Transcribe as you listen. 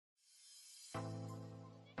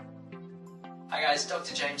Hi guys,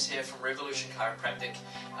 Dr. James here from Revolution Chiropractic,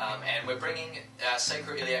 and we're bringing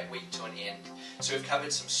SACROILIAC week to an end. So we've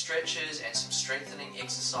covered some stretches and some strengthening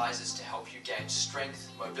exercises to help you gain strength,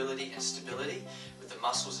 mobility and stability with the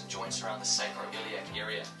muscles and joints around the sacroiliac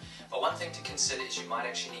area. But one thing to consider is you might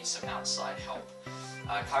actually need some outside help.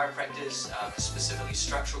 Chiropractors, specifically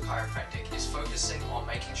structural chiropractic, is focusing on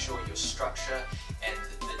making sure your structure and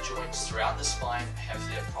the joints throughout the spine have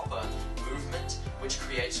their proper movement, which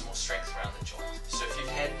creates more strength around the joint. So if you've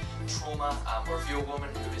had trauma, or if you're a woman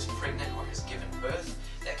who is pregnant or has given birth,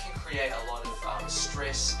 that can create a lot of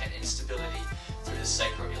stress and instability through the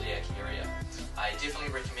sacroiliac area. I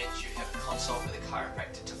definitely recommend you have a consult with a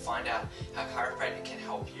chiropractor to find out how chiropractic can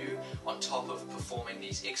help you on top of performing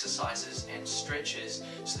these exercises and stretches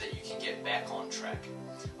so that you can get back on track.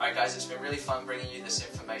 Alright guys, it's been really fun bringing you this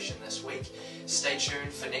information this week. Stay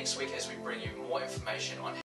tuned for next week as we bring you more information on